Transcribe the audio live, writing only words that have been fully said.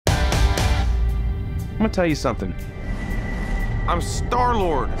gonna tell you something. I'm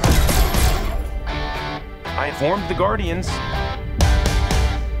Star-Lord. I informed the Guardians.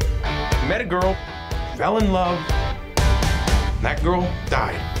 Met a girl, fell in love. That girl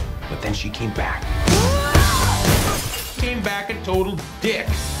died, but then she came back. Came back a total dick.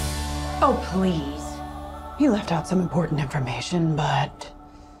 Oh, please. He left out some important information, but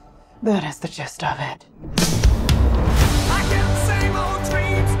that is the gist of it. I get the same old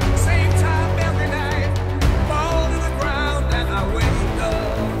dreams, same time every night. Fall to the ground and I wake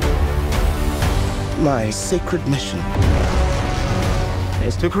up. My sacred mission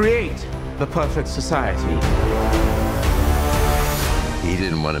Is to create the perfect society. He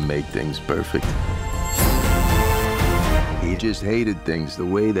didn't want to make things perfect. He just hated things the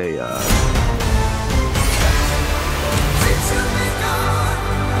way they are. Since you've been gone,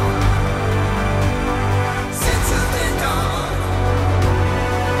 since you've been gone,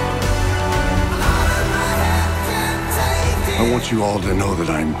 out of my head can't take it. I want you all to know that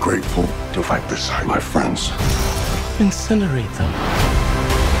I'm grateful to fight beside my friends. incinerate them.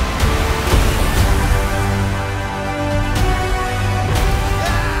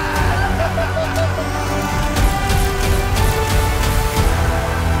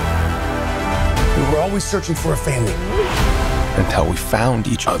 We were always searching for a family until we found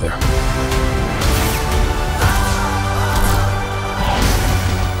each other.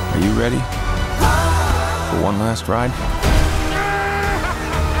 Are you ready for one last ride?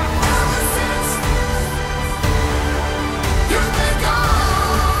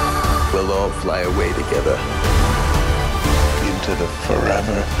 We'll all fly away together into the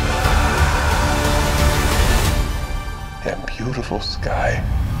forever and beautiful sky.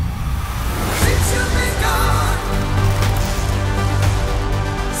 Since you've been gone,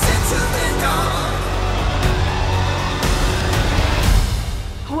 since you've been gone.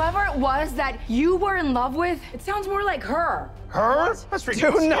 Whoever it was that you were in love with, it sounds more like her. Her? That's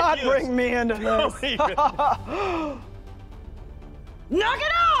ridiculous. Do not bring me into this. Knock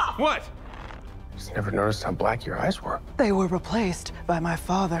it off! What? Just never noticed how black your eyes were. They were replaced by my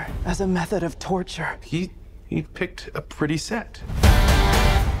father as a method of torture. He picked a pretty set.